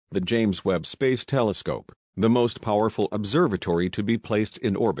The James Webb Space Telescope, the most powerful observatory to be placed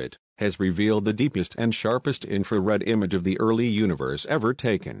in orbit, has revealed the deepest and sharpest infrared image of the early universe ever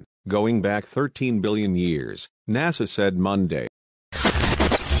taken, going back 13 billion years, NASA said Monday.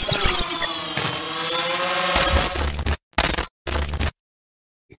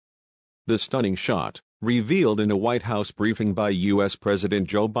 The stunning shot, revealed in a White House briefing by U.S. President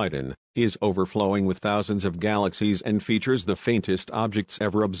Joe Biden, is overflowing with thousands of galaxies and features the faintest objects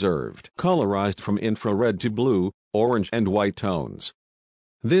ever observed, colorized from infrared to blue, orange and white tones.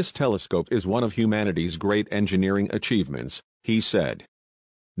 This telescope is one of humanity's great engineering achievements, he said.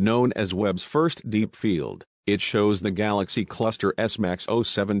 Known as Webb's first deep field, it shows the galaxy cluster SMACS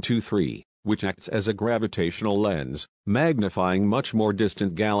 0723, which acts as a gravitational lens, magnifying much more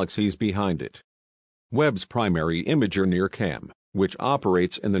distant galaxies behind it. Webb's primary imager NIRCam, which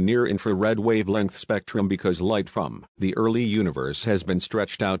operates in the near-infrared wavelength spectrum because light from the early universe has been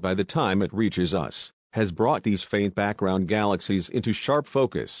stretched out by the time it reaches us, has brought these faint background galaxies into sharp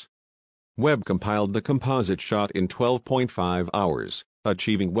focus. Webb compiled the composite shot in 12.5 hours,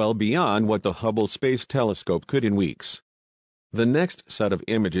 achieving well beyond what the Hubble Space Telescope could in weeks. The next set of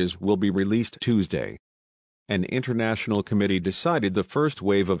images will be released Tuesday. An international committee decided the first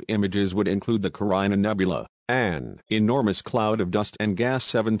wave of images would include the Carina Nebula, an enormous cloud of dust and gas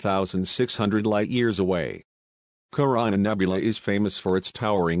 7,600 light-years away. Carina Nebula is famous for its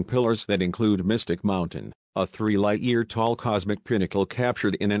towering pillars that include Mystic Mountain, a 3-light-year-tall cosmic pinnacle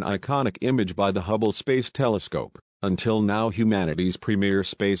captured in an iconic image by the Hubble Space Telescope, until now humanity's premier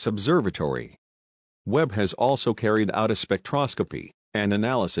space observatory. Webb has also carried out a spectroscopy, an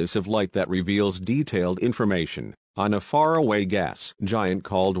analysis of light that reveals detailed information, on a faraway gas giant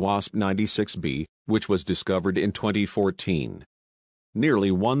called WASP 96b, which was discovered in 2014.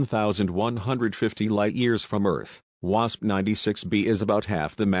 Nearly 1,150 light-years from Earth, WASP 96b is about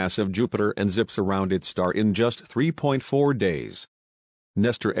half the mass of Jupiter and zips around its star in just 3.4 days.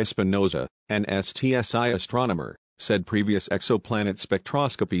 Nestor Espinosa, an STSI astronomer, said previous exoplanet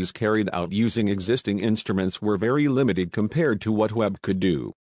spectroscopies carried out using existing instruments were very limited compared to what Webb could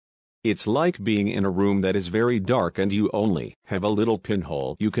do. It's like being in a room that is very dark and you only have a little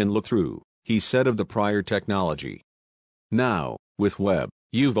pinhole you can look through, he said of the prior technology. Now, with Webb,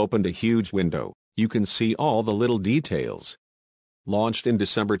 you've opened a huge window, you can see all the little details. Launched in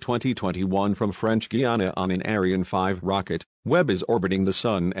December 2021 from French Guiana on an Ariane 5 rocket, Webb is orbiting the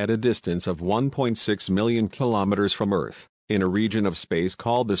Sun at a distance of 1.6 million kilometers from Earth, in a region of space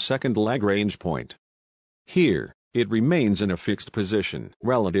called the second Lagrange point. Here, it remains in a fixed position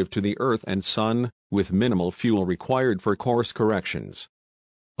relative to the Earth and Sun, with minimal fuel required for course corrections.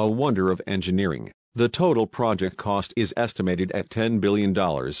 A wonder of engineering, the total project cost is estimated at $10 billion,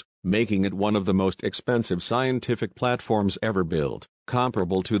 making it one of the most expensive scientific platforms ever built,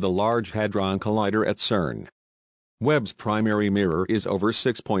 comparable to the Large Hadron Collider at CERN. Webb's primary mirror is over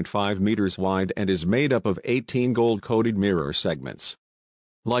 6.5 meters wide and is made up of 18 gold-coated mirror segments.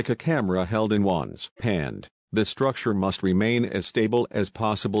 Like a camera held in one's hand, the structure must remain as stable as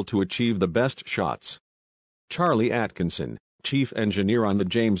possible to achieve the best shots. Charlie Atkinson, chief engineer on the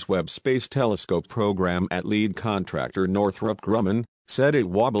James Webb Space Telescope program at lead contractor Northrop Grumman, said it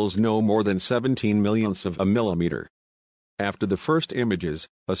wobbles no more than 17 millionths of a millimeter. After the first images,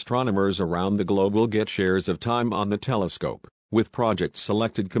 astronomers around the globe will get shares of time on the telescope, with projects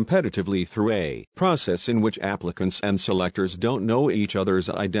selected competitively through a process in which applicants and selectors don't know each other's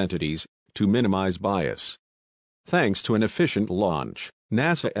identities, to minimize bias. Thanks to an efficient launch,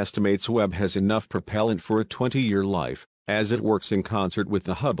 NASA estimates Webb has enough propellant for a 20-year life, as it works in concert with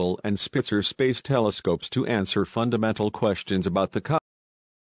the Hubble and Spitzer space telescopes to answer fundamental questions about the cosmos.